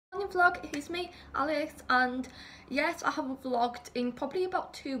vlog. It is me, Alex, and yes, I haven't vlogged in probably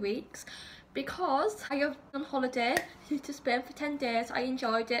about 2 weeks because I have been on holiday to Spain for 10 days. I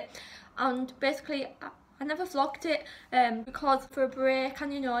enjoyed it, and basically I never vlogged it because for a break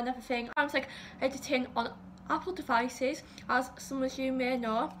and and everything. I was like editing on Apple devices, as some of you may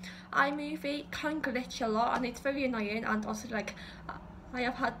know. iMovie can glitch a lot and it's very annoying, and also like I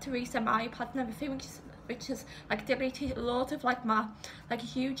have had to reset my iPad and everything, which is like deleted loads of like my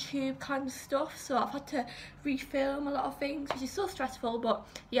YouTube kind of stuff, so I've had to refilm a lot of things, which is so stressful. But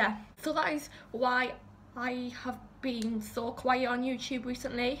yeah, so that is why I have been so quiet on YouTube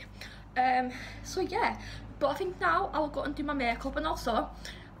recently. So yeah, but I think now I'll go and do my makeup, and also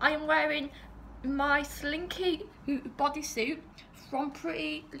I am wearing my slinky bodysuit from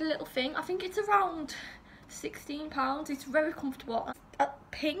Pretty Little Thing. I think it's around £16. It's very comfortable.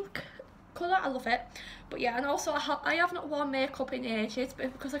 Pink colour, I love it. But yeah, and also I have not worn makeup in ages,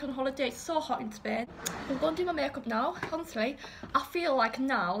 but because like on holiday it's so hot in Spain. I'm going to do my makeup now. Honestly, I feel like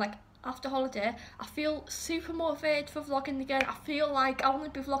now, like after holiday, I feel super motivated for vlogging again. I feel like I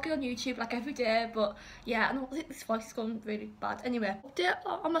want to be vlogging on YouTube like every day, but yeah, and this voice is going really bad. Anyway, update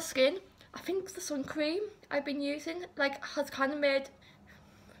on my skin. I think the sun cream I've been using like has kind of made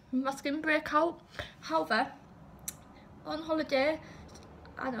my skin break out. However, on holiday,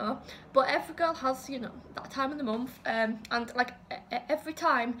 I know, but every girl has, that time of the month, and like every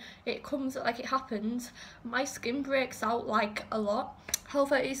time it comes, like it happens, my skin breaks out like a lot.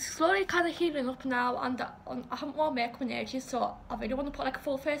 However, it's slowly kind of healing up now, and I haven't worn makeup in ages, so I really want to put like a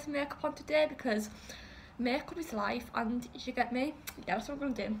full face of makeup on today because makeup is life, and you get me? Yeah, that's what I'm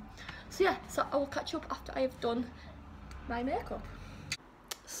going to do. So yeah, so I will catch up after I have done my makeup.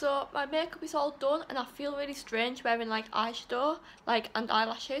 So my makeup is all done, and I feel really strange wearing like eyeshadow and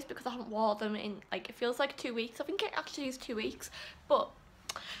eyelashes because I haven't worn them in like, it feels like 2 weeks. I think it actually is 2 weeks. But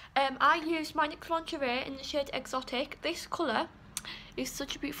I used my NYX lingerie in the shade Exotic. This colour is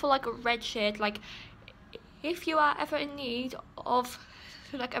such a beautiful like a red shade. Like if you are ever in need of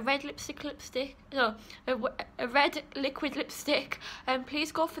like a red a red liquid lipstick,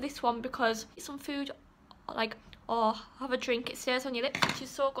 please go for this one because it's some food or have a drink, it stays on your lips, which is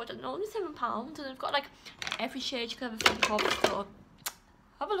so good, and only £7, and they've got like every shade you can ever think of, so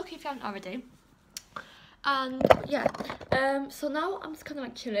have a look if you haven't already. And yeah, so now I'm just kind of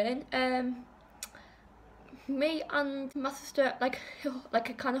like chilling. Me and my sister like are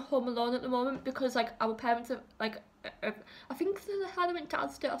kind of home alone at the moment because like our parents are like I think they either went to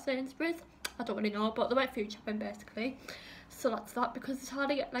Asda or Sainsbury's, I don't really know, but they went food shopping basically. So that's that, because it's hard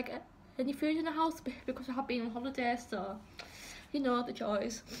to get like any food in the house because I have been on holiday, so the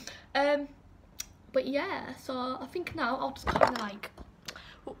joys. But yeah, so I think now I'll just kind of like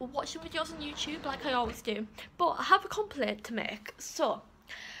watch some videos on YouTube like I always do. But I have a complaint to make. So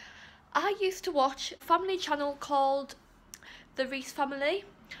I used to watch a family channel called The Reese Family,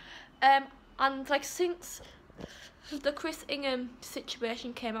 and like since the Chris Ingham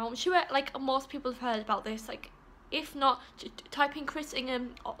situation came out, I'm sure like most people have heard about this. Like if not, type in Chris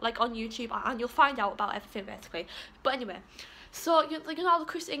Ingham like on YouTube and you'll find out about everything basically. But anyway, so the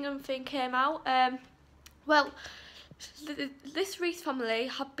Chris Ingham thing came out. Well, this Reese family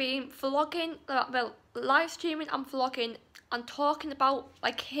have been vlogging, live streaming and vlogging and talking about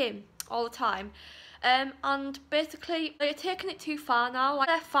like him all the time. And basically they're taking it too far now. Like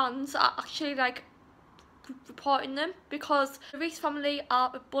their fans are actually like reporting them because the Reese family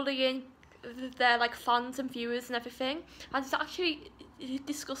are bullying their like fans and viewers and everything, and it's actually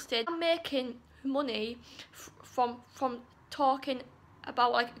disgusting. I'm making money from talking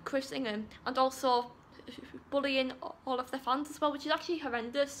about like Chris Ingham and also bullying all of their fans as well, which is actually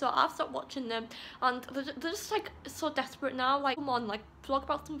horrendous. So I've stopped watching them, and they're just like so desperate now. Like, come on, like vlog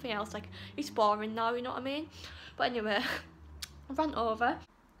about something else. Like it's boring now, you know what I mean? But anyway, rant over.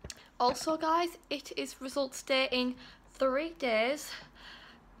 Also guys, it is results day in 3 days.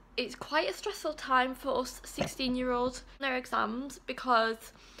 It's quite a stressful time for us 16-year-olds in their exams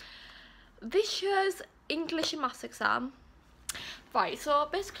because this year's English and Maths exam, right, so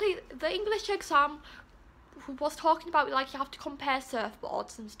basically the English exam was talking about like you have to compare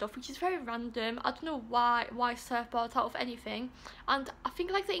surfboards and stuff, which is very random. I don't know why surfboards out of anything. And I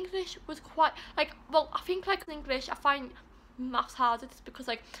think like the English was quite like, well, I think like in English I find maths harder just because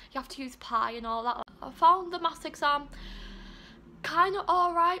like you have to use pi and all that. I found the maths exam kind of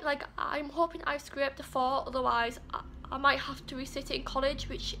alright. Like I'm hoping I scraped a 4, otherwise I might have to resit it in college,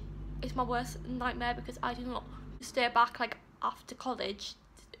 which is my worst nightmare because I do not stay back like after college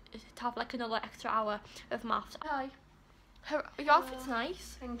to have like another extra hour of maths. Hi. Your outfit's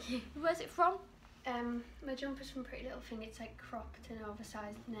nice. Thank you. Where's it from? My jumper's from Pretty Little Thing. It's like cropped and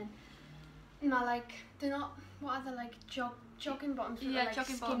oversized, and then my like, they're not, what are they, like jogging bottoms? Yeah, like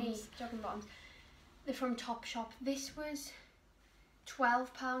jogging skinny bottoms. jogging bottoms. They're from Topshop. This was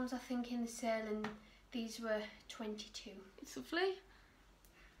 £12 I think in the sale, and these were 22. It's lovely.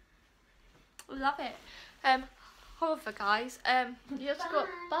 I love it. However, guys, you have to go.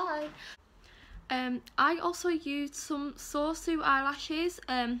 Bye. I also used some Sosu eyelashes.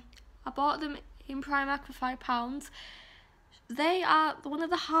 I bought them in Primark for £5. They are one of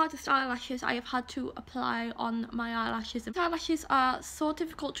the hardest eyelashes I have had to apply on my eyelashes. The eyelashes are so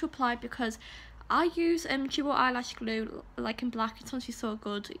difficult to apply because I use duo eyelash glue, like in black. It's honestly so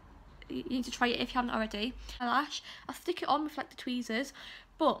good. You need to try it if you haven't already. Eyelash, I stick it on with like the tweezers,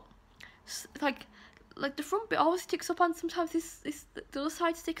 but like the front bit always sticks up, and sometimes the other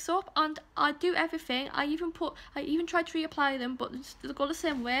side sticks up, and I do everything. I even try to reapply them, but they go the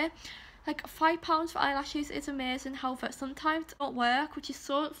same way. Like £5 for eyelashes is amazing, however sometimes it don't work, which is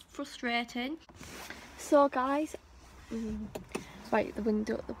so frustrating. So guys, right, the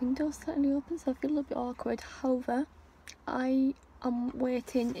window's certainly open, so I feel a little bit awkward. However, I am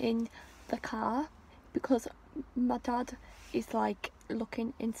waiting in the car because my dad is like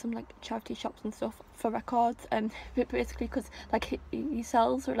looking in some like charity shops and stuff for records, basically because like he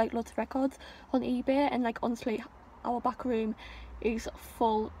sells like loads of records on eBay, and like honestly our back room is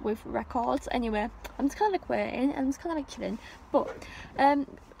full with records. Anyway, I'm just kind of like waiting and I'm just kind of like chilling, but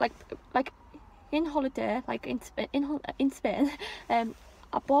like in holiday, like in Spain, I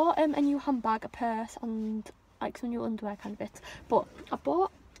bought a new handbag, a purse, and like some new underwear kind of bits, but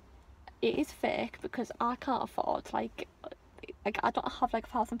it is fake because I can't afford like I don't have like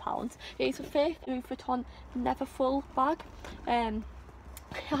 £1,000. It is a fake Louis Vuitton Neverfull bag.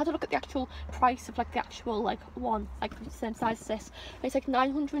 I had to look at the actual price of like the actual like one, like the same size as this. It's like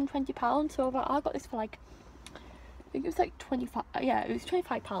 £920. So I got this for like, I think it was like 25. Yeah, it was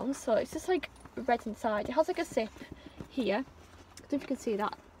 £25. So it's just like red inside. It has like a zip here. I don't know if you can see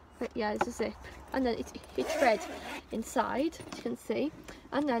that. But yeah, it's a zip, and then it's red inside, as you can see.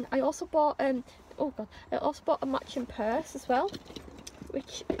 And then I also bought I also bought a matching purse as well,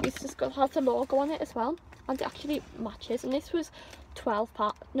 which is just has the logo on it as well, and it actually matches. And this was €12.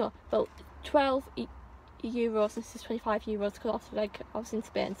 This is €25 because also like I was in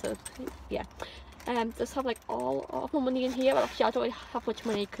Spain, so yeah. Just have like all of my money in here. Well, actually, I don't really have much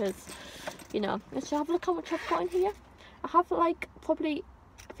money because, you know. Let's have a look how much I've got in here. I have like probably,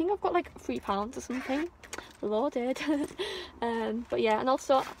 I think I've got like £3 or something. Loaded. But yeah, and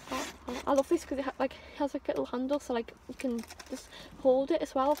also I love this because it has like a little handle, so like you can just hold it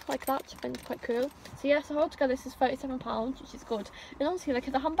as well like that, which I find quite cool. So yeah, so altogether this is £37, which is good. And honestly,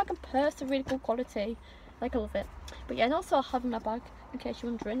 like the handbag and purse are really good quality. Like I love it. But yeah, and also I have in my bag, in case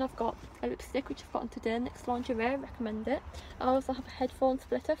you're wondering, I've got a lipstick which I've gotten today, NYX Lingerie, recommend it. I also have a headphone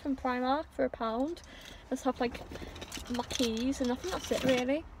splitter from Primark for £1. I just have like my keys, and I think that's it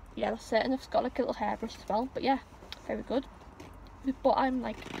really. Yeah, that's it. And I've got like a little hairbrush as well. But yeah, very good. But I'm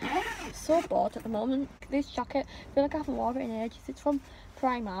like so bored at the moment. This jacket, I feel like I haven't worn it in ages. It's from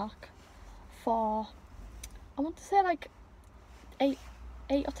Primark for, I want to say like £8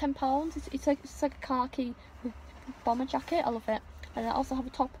 or £10. It's like a khaki bomber jacket. I love it. And I also have a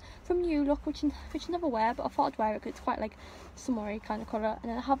top from New Look, which I never wear, but I thought I'd wear it because it's quite like summery kind of colour.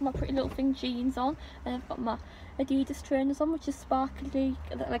 And then I have my Pretty Little Thing jeans on, and I've got my Adidas trainers on, which is sparkly,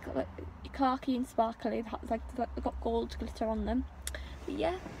 like khaki and sparkly. Like they've got gold glitter on them. But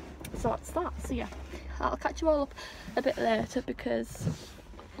yeah, so that's that. So yeah, I'll catch you all up a bit later because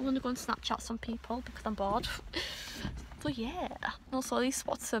I'm gonna go and Snapchat some people because I'm bored. So yeah, also these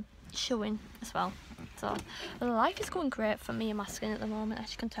spots are showing as well. So life is going great for me and my skin at the moment,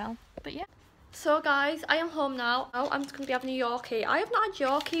 as you can tell. But yeah. So guys, I am home now. I'm just gonna be having a Yorkie. I have not had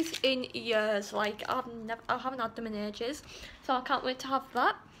Yorkies in years. Like I haven't had them in ages. So I can't wait to have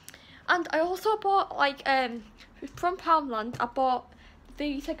that. And I also bought like from Poundland. I bought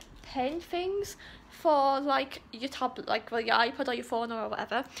these like pen things for like your tablet, like your iPad or your phone or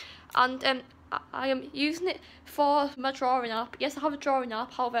whatever. And I am using it for my drawing app. Yes, I have a drawing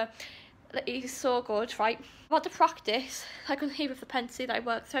app, however, it is so good, right? I've had to practice, like on here with the pencil, that it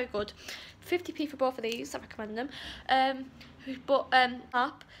works very good. 50p for both of these, I recommend them.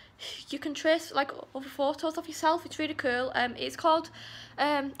 App, you can trace like other photos of yourself, it's really cool. It's called,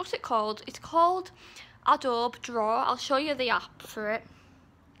 what's it called? It's called Adobe Draw. I'll show you the app for it.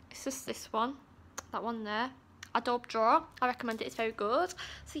 It's just this one, that one there. Adobe Draw. I recommend it, it's very good.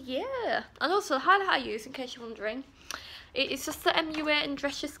 So yeah, and also the highlight I use, in case you're wondering, It's just the MUA and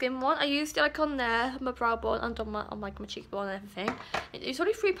Dress Your Skin one. I used it like on there, my brow bone, and on my cheekbone and everything. It's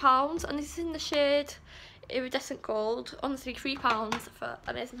only £3, and this is in the shade Iridescent Gold. Honestly, £3 for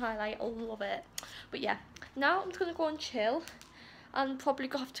amazing highlight. I love it. But yeah, now I'm just gonna go and chill, and probably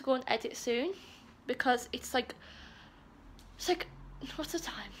have to go and edit soon, because it's like what's the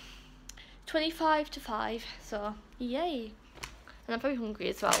time? 25 to 5. So yay! And I'm very hungry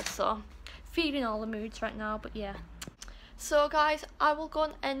as well. So feeling all the moods right now. But yeah. So guys, I will go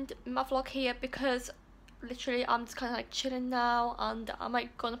and end my vlog here, because literally I'm just kind of like chilling now, and I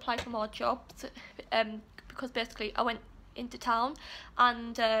might go and apply for more jobs, because basically I went into town,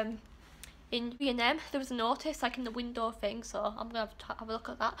 and in B&M there was a notice like in the window thing, so I'm gonna have a look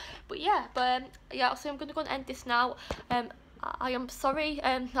at that. But yeah, yeah, so I'm gonna go and end this now. I am sorry,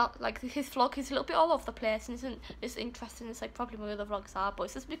 not like his vlog is a little bit all over the place and isn't as interesting as like probably my other vlogs are, but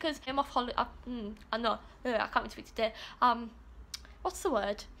it's just because I'm off holiday. I know, I can't even speak today. What's the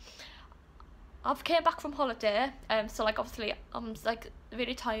word? I've came back from holiday, so like obviously I'm like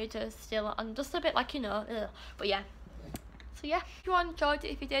really tired still, and just a bit like, you know, but yeah. So yeah, if you enjoyed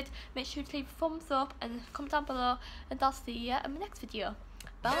it, if you did, make sure to leave a thumbs up and comment down below, and I'll see you in my next video.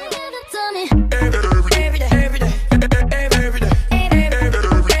 Bye.